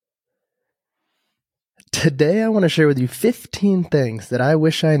Today I want to share with you 15 things that I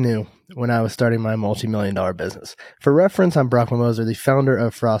wish I knew when I was starting my multi-million dollar business. For reference, I'm Brock Moser, the founder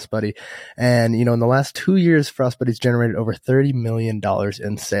of Frostbuddy. And, in the last 2 years, Frostbuddy's generated over $30 million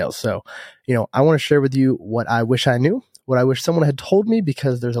in sales. So, I want to share with you what I wish I knew, what I wish someone had told me,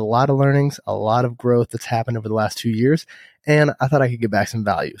 because there's a lot of learnings, a lot of growth that's happened over the last 2 years. And I thought I could get back some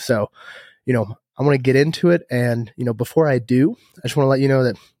value. So, I want to get into it. And, before I do, I just want to let you know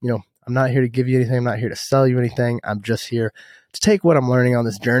that, I'm not here to give you anything. I'm not here to sell you anything. I'm just here to take what I'm learning on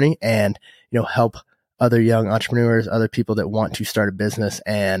this journey and, help other young entrepreneurs, other people that want to start a business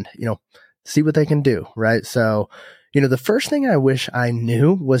and, see what they can do. Right. So, the first thing I wish I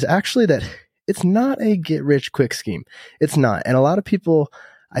knew was actually that it's not a get rich quick scheme. It's not. And a lot of people,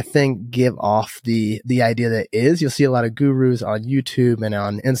 I think, give off the idea that it is. You'll see a lot of gurus on YouTube and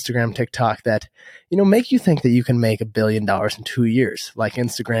on Instagram, TikTok that, make you think that you can make $1 billion in 2 years, like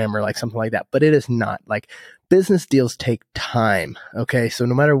Instagram or like something like that. But it is not. Like, business deals take time. Okay. So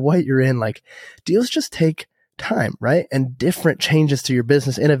no matter what you're in, like, deals just take time, right? And different changes to your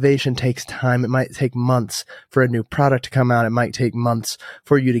business. Innovation takes time. It might take months for a new product to come out. It might take months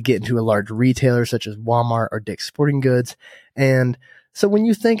for you to get into a large retailer such as Walmart or Dick's Sporting Goods. And so when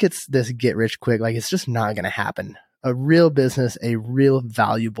you think it's this get rich quick, like, it's just not going to happen. A real business, a real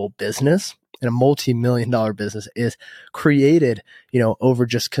valuable business, and a multi-million dollar business is created, over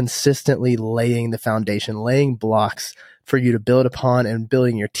just consistently laying the foundation, laying blocks for you to build upon, and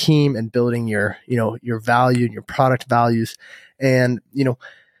building your team and building your, your value and your product values. And,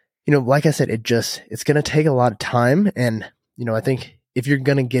 like I said, it's going to take a lot of time. And, I think if you're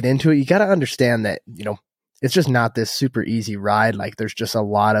going to get into it, you got to understand that, it's just not this super easy ride. Like, there's just a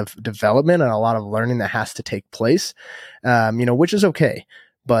lot of development and a lot of learning that has to take place, which is okay.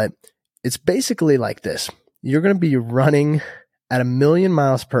 But it's basically like this. You're going to be running at 1,000,000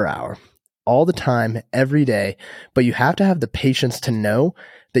 miles per hour all the time, every day, but you have to have the patience to know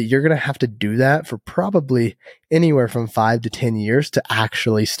that you're going to have to do that for probably anywhere from 5 to 10 years to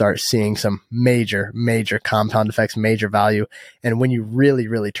actually start seeing some major, major compound effects, major value. And when you really,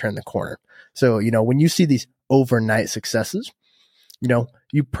 really turn the corner. So, when you see these overnight successes,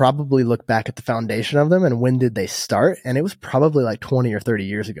 you probably look back at the foundation of them and when did they start? And it was probably like 20 or 30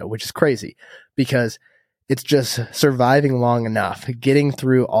 years ago, which is crazy because it's just surviving long enough, getting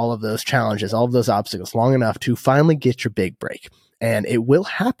through all of those challenges, all of those obstacles long enough to finally get your big break. And it will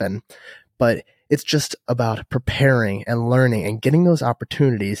happen, but it's just about preparing and learning and getting those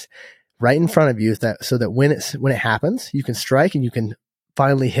opportunities right in front of you so that when it happens, you can strike and you can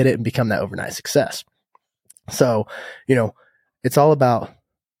finally hit it and become that overnight success. So, it's all about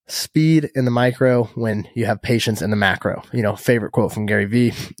speed in the micro when you have patience in the macro. Favorite quote from Gary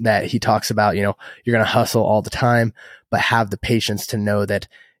Vee that he talks about, you're going to hustle all the time, but have the patience to know that,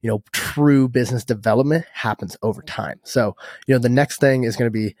 true business development happens over time. So, the next thing is going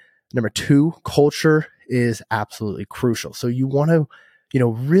to be number 2, culture is absolutely crucial. So you want to,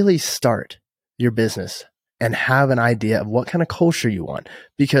 really start your business and have an idea of what kind of culture you want.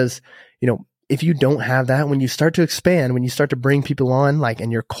 Because, if you don't have that, when you start to expand, when you start to bring people on,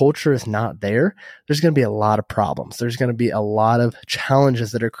 and your culture is not there, there's going to be a lot of problems. There's going to be a lot of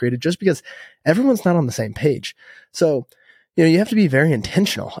challenges that are created just because everyone's not on the same page. So, you have to be very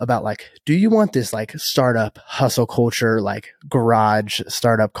intentional about do you want this startup hustle culture, garage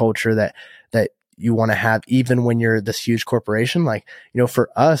startup culture that you want to have even when you're this huge corporation? For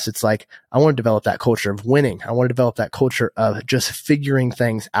us, it's I want to develop that culture of winning. I want to develop that culture of just figuring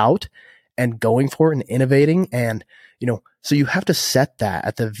things out and going for it and innovating. And, so you have to set that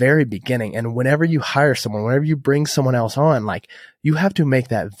at the very beginning. And whenever you hire someone, whenever you bring someone else on, you have to make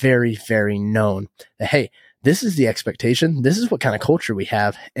that very, very known that, hey, this is the expectation. This is what kind of culture we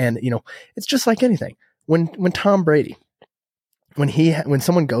have. And, it's just like anything. When Tom Brady, when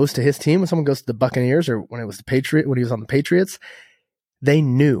someone goes to his team, when someone goes to the Buccaneers, or when he was on the Patriots, they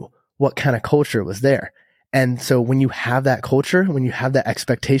knew what kind of culture was there. And so when you have that culture, when you have that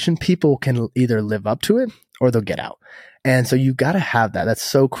expectation, people can either live up to it or they'll get out. And so you got to have that. That's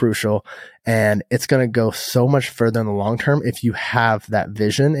so crucial. And it's going to go so much further in the long term if you have that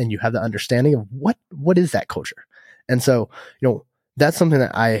vision and you have the understanding of what is that culture. And so, that's something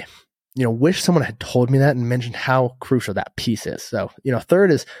that I, wish someone had told me that and mentioned how crucial that piece is. So, third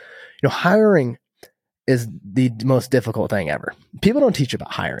is, hiring is the most difficult thing ever. People don't teach you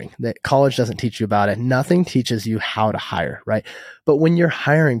about hiring. That college doesn't teach you about it. Nothing teaches you how to hire, right? But when you're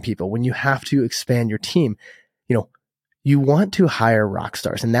hiring people, when you have to expand your team, you want to hire rock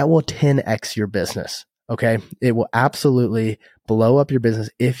stars, and that will 10x your business. Okay. It will absolutely blow up your business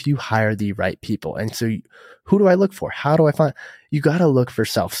if you hire the right people. And so who do I look for? How do I find? You got to look for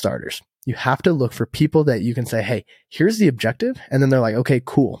self-starters. You have to look for people that you can say, hey, here's the objective. And then they're like, okay,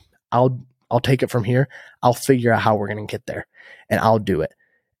 cool. I'll take it from here. I'll figure out how we're going to get there and I'll do it.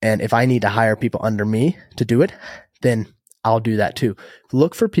 And if I need to hire people under me to do it, then I'll do that too.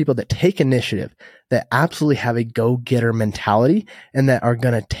 Look for people that take initiative, that absolutely have a go-getter mentality and that are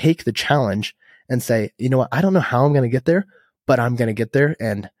going to take the challenge and say, you know what, I don't know how I'm going to get there, but I'm going to get there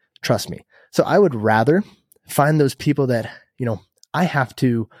and trust me. So I would rather find those people that, I have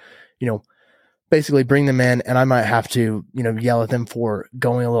to, basically bring them in and I might have to, yell at them for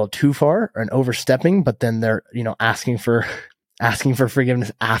going a little too far and overstepping, but then they're, asking for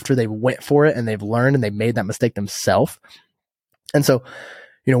forgiveness after they went for it and they've learned and they made that mistake themselves. And so,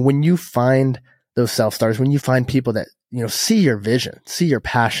 when you find those self-starters, when you find people that, see your vision, see your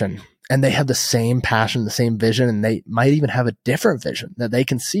passion, and they have the same passion, the same vision, and they might even have a different vision that they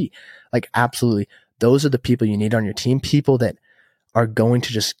can see, like absolutely, those are the people you need on your team, people that are going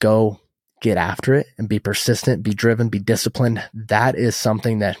to just go get after it and be persistent, be driven, be disciplined. That is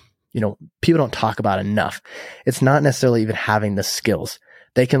something that, people don't talk about enough. It's not necessarily even having the skills.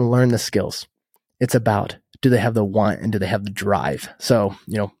 They can learn the skills. It's about, do they have the want and do they have the drive? So,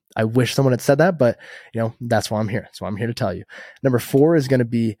 I wish someone had said that, but, that's why I'm here. That's why I'm here to tell you. Number 4 is going to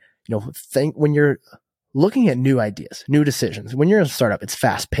be, think when you're looking at new ideas, new decisions. When you're a startup, it's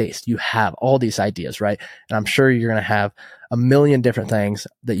fast paced. You have all these ideas, right? And I'm sure you're going to have a million different things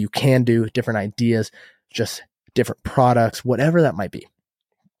that you can do, different ideas, just different products, whatever that might be.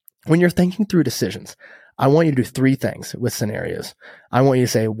 When you're thinking through decisions, I want you to do 3 things with scenarios. I want you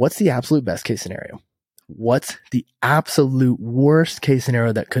to say, what's the absolute best case scenario? What's the absolute worst case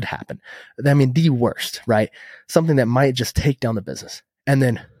scenario that could happen? I mean, the worst, right? Something that might just take down the business. And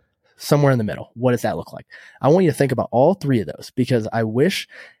then somewhere in the middle, what does that look like? I want you to think about all 3 of those because I wish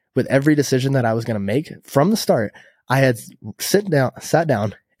with every decision that I was going to make from the start, I had sat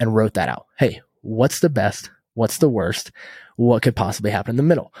down and wrote that out. Hey, what's the best? What's the worst? What could possibly happen in the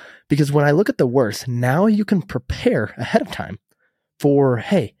middle? Because when I look at the worst, now you can prepare ahead of time for,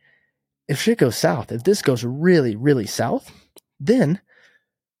 hey, if shit goes south, if this goes really, really south, then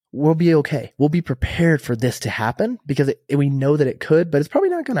we'll be okay. We'll be prepared for this to happen because we know that it could, but it's probably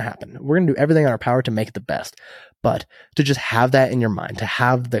not going to happen. We're going to do everything in our power to make it the best. But to just have that in your mind, to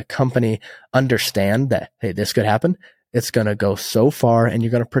have the company understand that, hey, this could happen, it's going to go so far and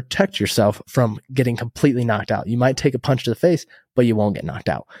you're going to protect yourself from getting completely knocked out. You might take a punch to the face, but you won't get knocked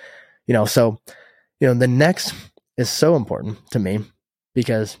out. So, the next is so important to me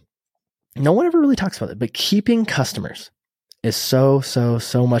because no one ever really talks about it, but keeping customers is so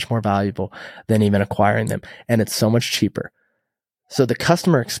much more valuable than even acquiring them. And it's so much cheaper. So the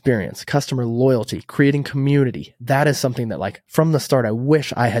customer experience, customer loyalty, creating community, that is something that like from the start, I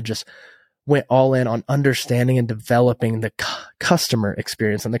wish I had just went all in on understanding and developing the customer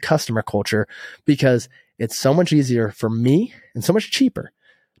experience and the customer culture because it's so much easier for me and so much cheaper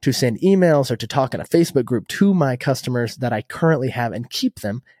to send emails or to talk in a Facebook group to my customers that I currently have and keep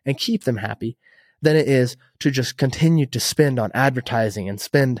them happy than it is to just continue to spend on advertising and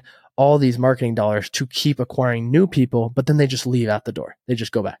spend all these marketing dollars to keep acquiring new people, but then they just leave out the door. They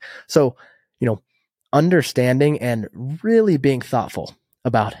just go back. So, understanding and really being thoughtful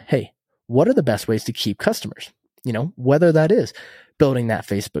about, hey, what are the best ways to keep customers? Whether that is building that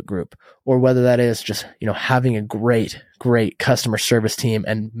Facebook group or whether that is just, having a great customer service team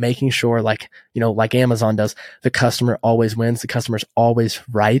and making sure like Amazon does, the customer always wins, the customer's always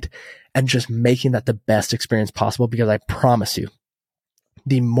right, and just making that the best experience possible because I promise you,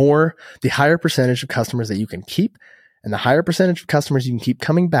 the higher percentage of customers that you can keep and the higher percentage of customers you can keep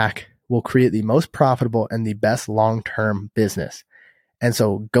coming back will create the most profitable and the best long-term business. And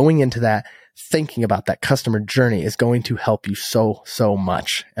so going into that, thinking about that customer journey is going to help you so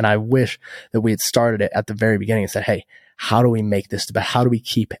much. And I wish that we had started it at the very beginning and said, hey, how do we make this the best? How do we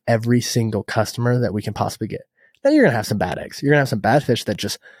keep every single customer that we can possibly get? Now you're going to have some bad eggs. You're going to have some bad fish that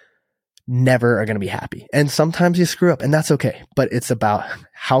just never are going to be happy. And sometimes you screw up and that's okay. But it's about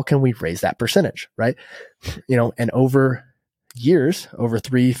how can we raise that percentage, right? And over years, over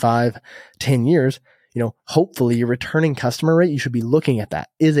 3, 5, 10 years, hopefully your returning customer rate, you should be looking at that.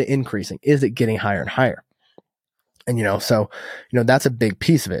 Is it increasing? Is it getting higher and higher? And, that's a big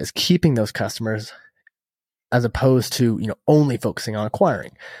piece of it is keeping those customers as opposed to, only focusing on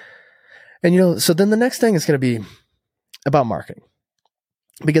acquiring. And, so then the next thing is going to be about marketing.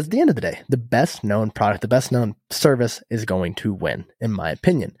 Because at the end of the day, the best known product, the best known service is going to win, in my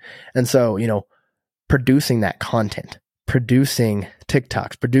opinion. And so, producing that content, producing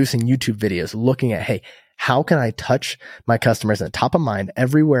TikToks, producing YouTube videos, looking at, hey, how can I touch my customers at the top of mind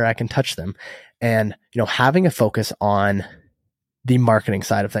everywhere I can touch them? And, having a focus on the marketing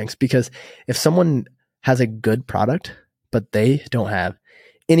side of things, because if someone has a good product, but they don't have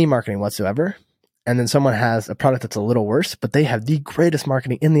any marketing whatsoever, and then someone has a product that's a little worse, but they have the greatest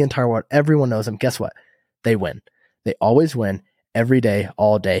marketing in the entire world, everyone knows them, guess what? They win. They always win every day,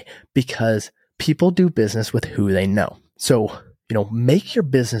 all day, because people do business with who they know. So, make your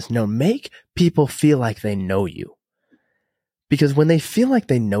business known. Make people feel like they know you. Because when they feel like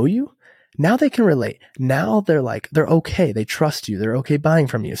they know you, now they can relate. Now they're okay. They trust you. They're okay buying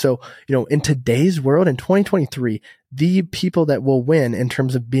from you. So, in today's world, in 2023, the people that will win in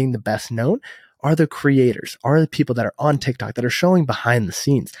terms of being the best known are the creators, are the people that are on TikTok, that are showing behind the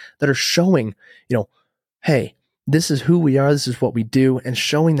scenes, that are showing, hey, this is who we are. This is what we do, and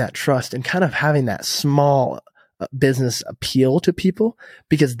showing that trust and kind of having that small business appeal to people,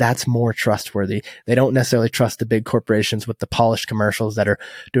 because that's more trustworthy. They don't necessarily trust the big corporations with the polished commercials that are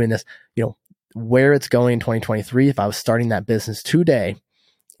doing this. Where it's going in 2023, if I was starting that business today,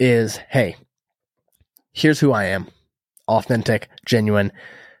 is, hey, here's who I am. Authentic, genuine.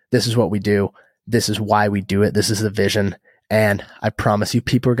 This is what we do. This is why we do it. This is the vision. And I promise you,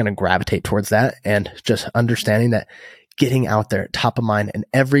 people are going to gravitate towards that. And just understanding that, getting out there, top of mind, in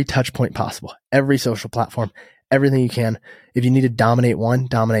every touch point possible, every social platform, everything you can. If you need to dominate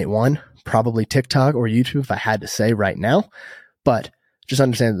one, probably TikTok or YouTube, if I had to say right now. But just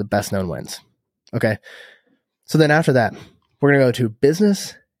understand that the best known wins. Okay. So then after that, we're going to go to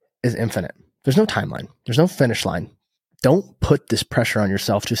business is infinite. There's no timeline. There's no finish line. Don't put this pressure on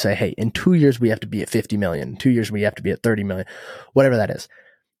yourself to say, hey, in 2 years, we have to be at 50 million. In 2 years, we have to be at 30 million, whatever that is.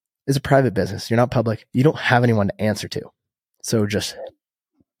 It's a private business. You're not public. You don't have anyone to answer to. So just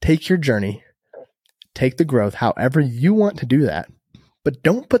take your journey, take the growth, however you want to do that, but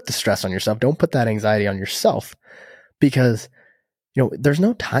don't put the stress on yourself. Don't put that anxiety on yourself, because, there's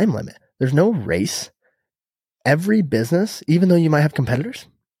no time limit. There's no race. Every business, even though you might have competitors,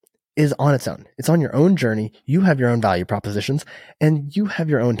 is on its own. It's on your own journey. You have your own value propositions and you have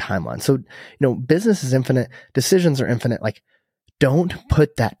your own timeline. So, business is infinite. Decisions are infinite. Don't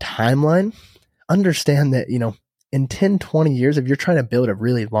put that timeline. Understand that, in 10, 20 years, if you're trying to build a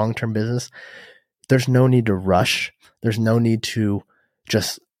really long-term business, there's no need to rush. There's no need to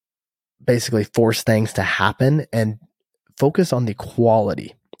just basically force things to happen, and focus on the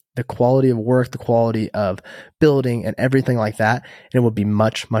quality of work, the quality of building and everything like that. And it will be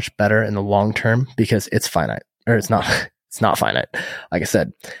much, much better in the long term, because it's finite, or it's not finite. Like I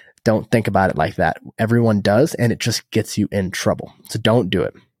said, don't think about it like that. Everyone does, and it just gets you in trouble. So don't do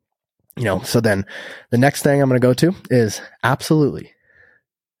it. So then the next thing I'm going to go to is absolutely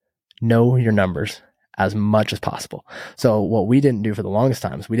know your numbers as much as possible. So what we didn't do for the longest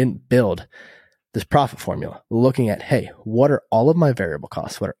time is we didn't build this profit formula, looking at, hey, what are all of my variable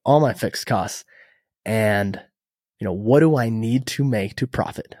costs? What are all my fixed costs? And, what do I need to make to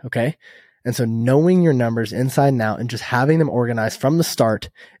profit? Okay. And so knowing your numbers inside and out and just having them organized from the start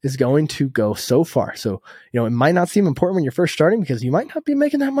is going to go so far. So, it might not seem important when you're first starting, because you might not be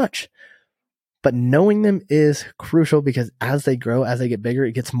making that much, but knowing them is crucial, because as they grow, as they get bigger,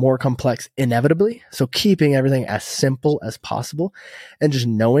 it gets more complex inevitably. So keeping everything as simple as possible, and just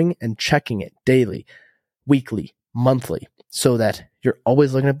knowing and checking it daily, weekly, monthly, so that you're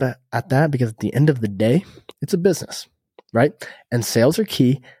always looking at that, because at the end of the day, it's a business, right? And sales are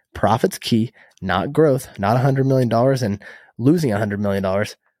key. Profit's key, not growth, not $100 million and losing $100 million.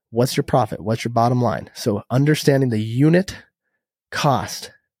 What's your profit? What's your bottom line? So understanding the unit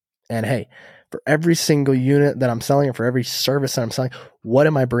cost, and hey, for every single unit that I'm selling, or for every service that I'm selling, what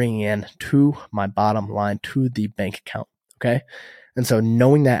am I bringing in to my bottom line, to the bank account? Okay. And so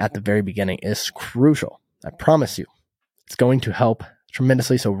knowing that at the very beginning is crucial. I promise you, it's going to help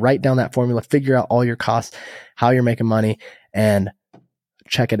tremendously. So write down that formula, figure out all your costs, how you're making money, and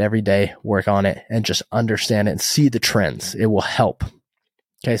check it every day, work on it, and just understand it and see the trends. It will help.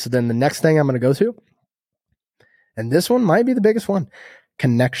 Okay. So then the next thing I'm going to go to, and this one might be the biggest one,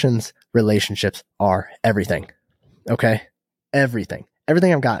 connections, relationships are everything. Okay. Everything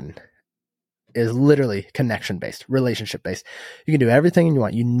I've gotten is literally connection based, relationship based. You can do everything you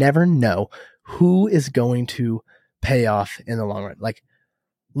want. You never know who is going to pay off in the long run.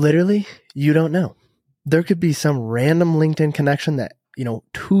 Literally, you don't know. There could be some random LinkedIn connection that,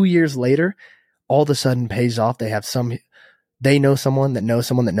 2 years later, all of a sudden pays off. They know someone that knows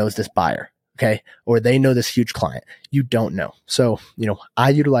someone that knows this buyer. Okay. Or they know this huge client. You don't know. So, I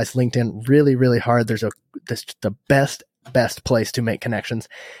utilize LinkedIn really, really hard. This the best place to make connections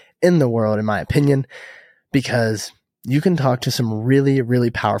in the world, in my opinion, because you can talk to some really,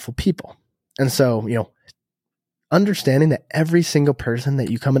 really powerful people. And so, understanding that every single person that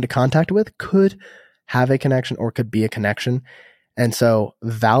you come into contact with could have a connection or could be a connection. And so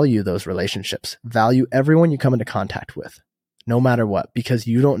value those relationships, value everyone you come into contact with, no matter what, because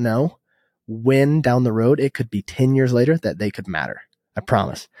you don't know when down the road, it could be 10 years later that they could matter. I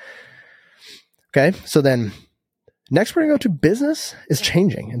promise. Okay. So then next we're going to go to business is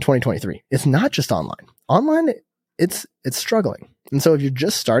changing in 2023. It's not just online. Online, it's struggling. And so if you're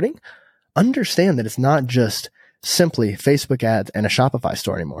just starting, understand that it's not just simply Facebook ads and a Shopify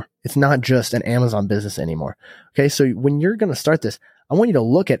store anymore. It's not just an Amazon business anymore. Okay. So when you're going to start this, I want you to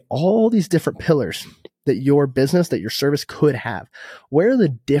look at all these different pillars that your business, that your service could have. Where are the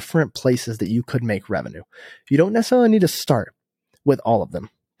different places that you could make revenue? You don't necessarily need to start with all of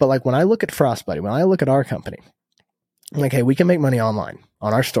them. But like when I look at Frostbuddy, when I look at our company, I'm like, hey, we can make money online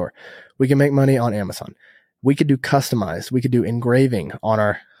on our store. We can make money on Amazon. We could do customized. We could do engraving on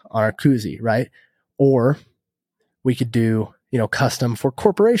our koozie, right? Or we could do, custom for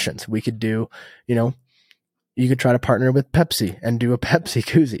corporations. We could do, you could try to partner with Pepsi and do a Pepsi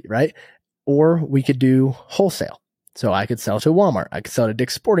koozie, right? Or we could do wholesale. So I could sell to Walmart. I could sell to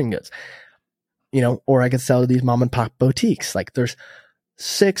Dick's Sporting Goods, or I could sell to these mom and pop boutiques. Like there's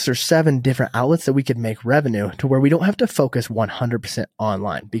 6 or 7 different outlets that we could make revenue to where we don't have to focus 100%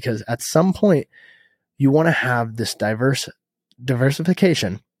 online, because at some point you want to have this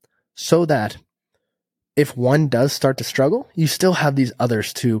diversification so that if one does start to struggle, you still have these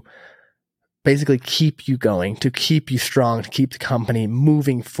others to basically keep you going, to keep you strong, to keep the company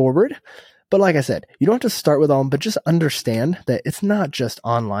moving forward. But like I said, you don't have to start with all of them, but just understand that it's not just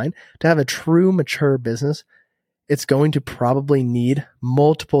online. To have a true mature business, it's going to probably need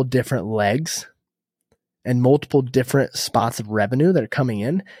multiple different legs and multiple different spots of revenue that are coming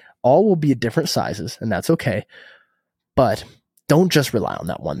in. All will be at different sizes, and that's okay. But don't just rely on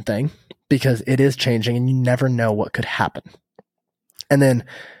that one thing, because it is changing and you never know what could happen. And then,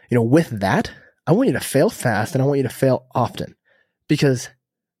 with that, I want you to fail fast and I want you to fail often, because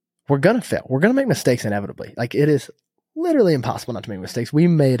we're going to fail. We're going to make mistakes inevitably. Like it is literally impossible not to make mistakes. We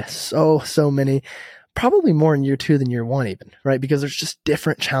made so many, probably more in year 2 than year 1 even, right? Because there's just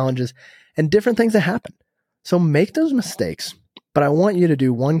different challenges and different things that happen. So make those mistakes, but I want you to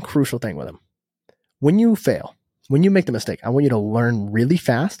do one crucial thing with them. When you fail, when you make the mistake, I want you to learn really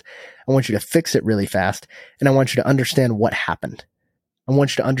fast. I want you to fix it really fast. And I want you to understand what happened. I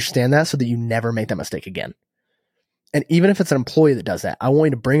want you to understand that so that you never make that mistake again. And even if it's an employee that does that, I want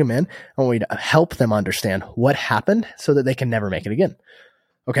you to bring them in. I want you to help them understand what happened so that they can never make it again.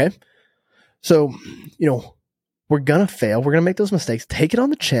 Okay. So, we're going to fail. We're going to make those mistakes. Take it on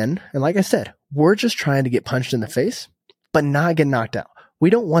the chin. And like I said, we're just trying to get punched in the face, but not get knocked out. We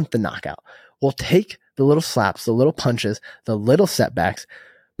don't want the knockout. We'll take the little slaps, the little punches, the little setbacks,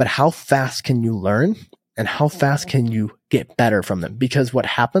 but how fast can you learn and how fast can you get better from them? Because what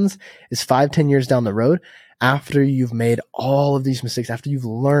happens is 5-10 years down the road, after you've made all of these mistakes, after you've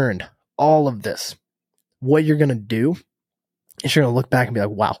learned all of this, what you're going to do is you're going to look back and be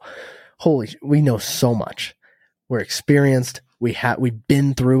like, wow, we know so much. We're experienced. We've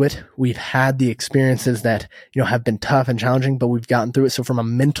been through it. We've had the experiences that, have been tough and challenging, but we've gotten through it. So from a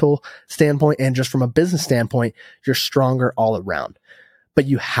mental standpoint and just from a business standpoint, you're stronger all around. But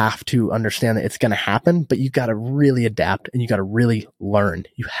you have to understand that it's going to happen, but you got to really adapt and you got to really learn.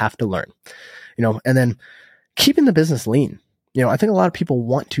 You have to learn, and then keeping the business lean. I think a lot of people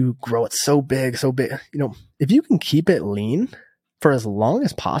want to grow it so big. If you can keep it lean for as long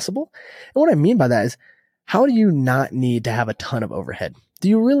as possible. And what I mean by that is, how do you not need to have a ton of overhead? Do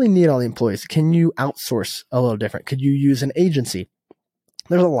you really need all the employees? Can you outsource a little different? Could you use an agency?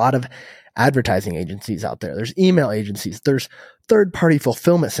 There's a lot of advertising agencies out there. There's email agencies. There's third-party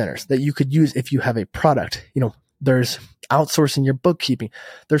fulfillment centers that you could use if you have a product. There's outsourcing your bookkeeping.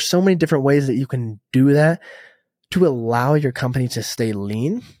 There's so many different ways that you can do that to allow your company to stay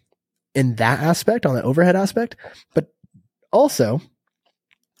lean in that aspect, on the overhead aspect, but also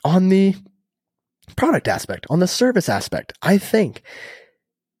on the product aspect, on the service aspect. I think,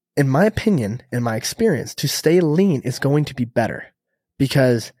 in my opinion, in my experience, to stay lean is going to be better,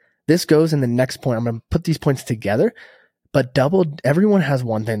 because this goes in the next point. I'm going to put these points together, but everyone has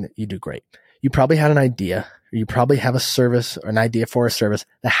one thing that you do great. You probably had an idea, or you probably have a service or an idea for a service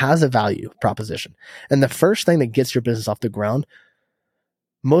that has a value proposition. And the first thing that gets your business off the ground,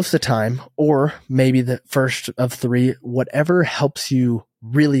 most of the time, or maybe the first of 3, whatever helps you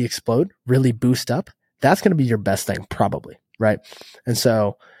really explode, really boost up, that's going to be your best thing probably, right? And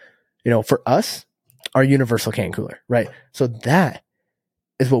so, for us, our universal can cooler, right? So that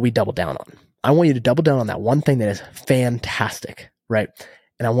is what we double down on. I want you to double down on that one thing that is fantastic, right?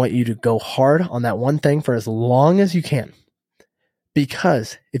 And I want you to go hard on that one thing for as long as you can.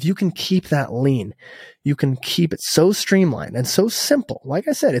 Because if you can keep that lean, you can keep it so streamlined and so simple. Like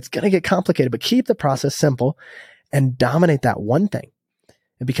I said, it's going to get complicated, but keep the process simple and dominate that one thing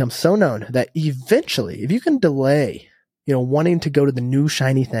and become so known that eventually, if you can delay, wanting to go to the new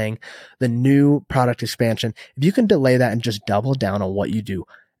shiny thing, the new product expansion, if you can delay that and just double down on what you do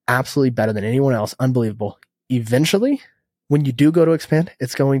absolutely better than anyone else, unbelievable. Eventually, when you do go to expand,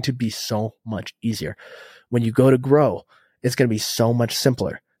 it's going to be so much easier. When you go to grow, it's going to be so much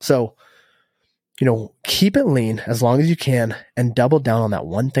simpler. So, keep it lean as long as you can and double down on that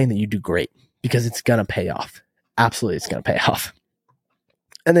one thing that you do great because it's going to pay off. Absolutely, it's going to pay off.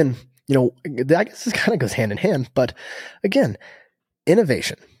 And then, I guess this kind of goes hand in hand, but again,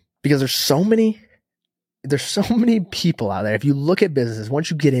 innovation, because there's so many people out there. If you look at businesses, once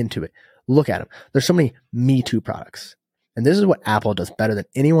you get into it, look at them. There's so many Me Too products. And this is what Apple does better than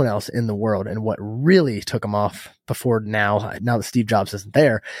anyone else in the world. And what really took them off before now that Steve Jobs isn't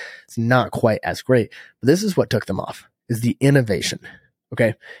there, it's not quite as great. But this is what took them off, is the innovation.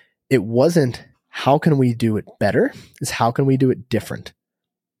 Okay. It wasn't how can we do it better? It's how can we do it different?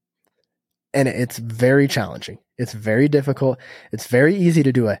 And it's very challenging. It's very difficult. It's very easy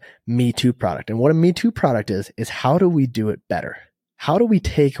to do a Me Too product. And what a Me Too product is how do we do it better? How do we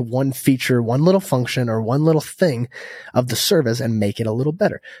take one feature, one little function, or one little thing of the service and make it a little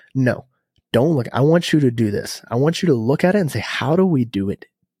better? No, don't look. I want you to do this. I want you to look at it and say, how do we do it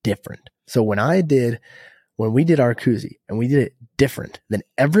different? So when we did our koozie and we did it different than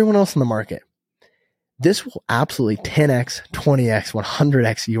everyone else in the market, this will absolutely 10x, 20x,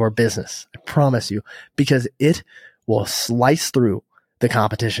 100x your business. I promise you, because it will slice through the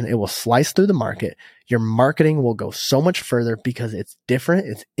competition. It will slice through the market. Your marketing will go so much further because it's different,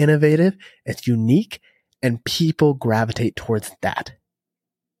 it's innovative, it's unique, and people gravitate towards that.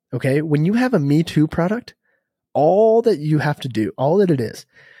 Okay? When you have a Me Too product, all that you have to do, all that it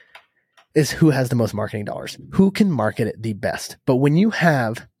is who has the most marketing dollars, who can market it the best. But when you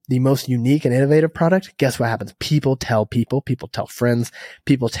have the most unique and innovative product, guess what happens? People tell friends,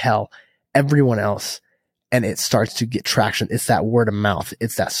 people tell everyone else, and it starts to get traction. It's that word of mouth.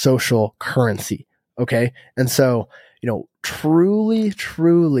 It's that social currency. Okay. And so, truly,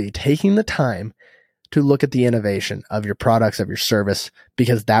 truly taking the time to look at the innovation of your products, of your service,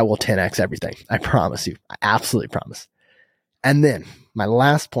 because that will 10x everything. I promise you. I absolutely promise. And then my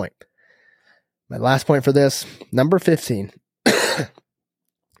last point for this, number 15,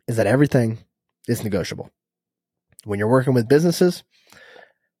 is that everything is negotiable. When you're working with businesses,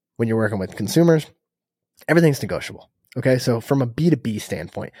 when you're working with consumers, everything's negotiable. Okay. So from a B2B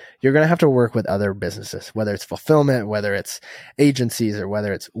standpoint, you're going to have to work with other businesses, whether it's fulfillment, whether it's agencies, or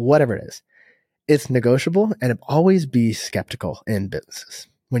whether it's whatever it is. It's negotiable, and always be skeptical in businesses.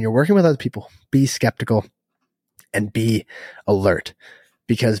 When you're working with other people, be skeptical and be alert,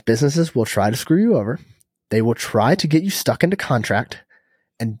 because businesses will try to screw you over. They will try to get you stuck into contract,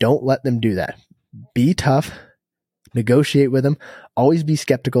 and don't let them do that. Be tough. Negotiate with them. Always be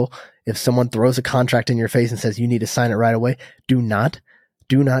skeptical. If someone throws a contract in your face and says you need to sign it right away, do not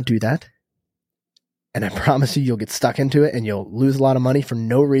do that. And I promise you'll get stuck into it and you'll lose a lot of money for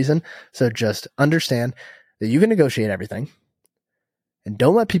no reason. So just understand that you can negotiate everything, and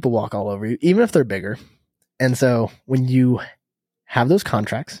don't let people walk all over you, even if they're bigger. And so when you have those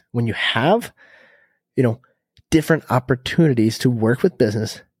contracts, when you have, different opportunities to work with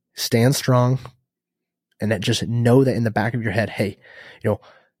business, stand strong, and just know that in the back of your head, hey,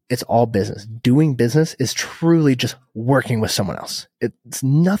 it's all business. Doing business is truly just working with someone else. It's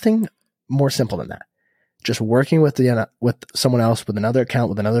nothing more simple than that. Just working with someone else, with another account,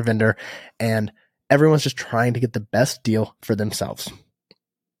 with another vendor, and everyone's just trying to get the best deal for themselves.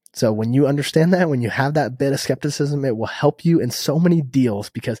 So when you understand that, when you have that bit of skepticism, it will help you in so many deals,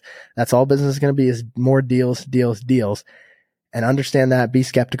 because that's all business is going to be, is more deals. And understand that, be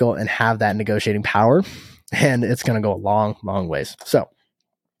skeptical, and have that negotiating power. And it's going to go a long, long ways. So,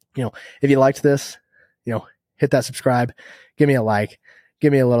 if you liked this, hit that subscribe, give me a like,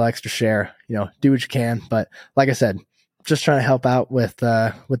 give me a little extra share, do what you can. But like I said, just trying to help out with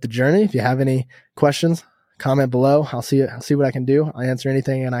the journey. If you have any questions, comment below. I'll see what I can do. I answer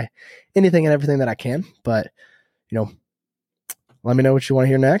anything and everything that I can. But, let me know what you want to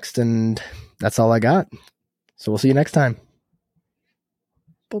hear next. And that's all I got. So we'll see you next time.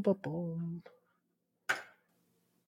 Boom, boom, boom.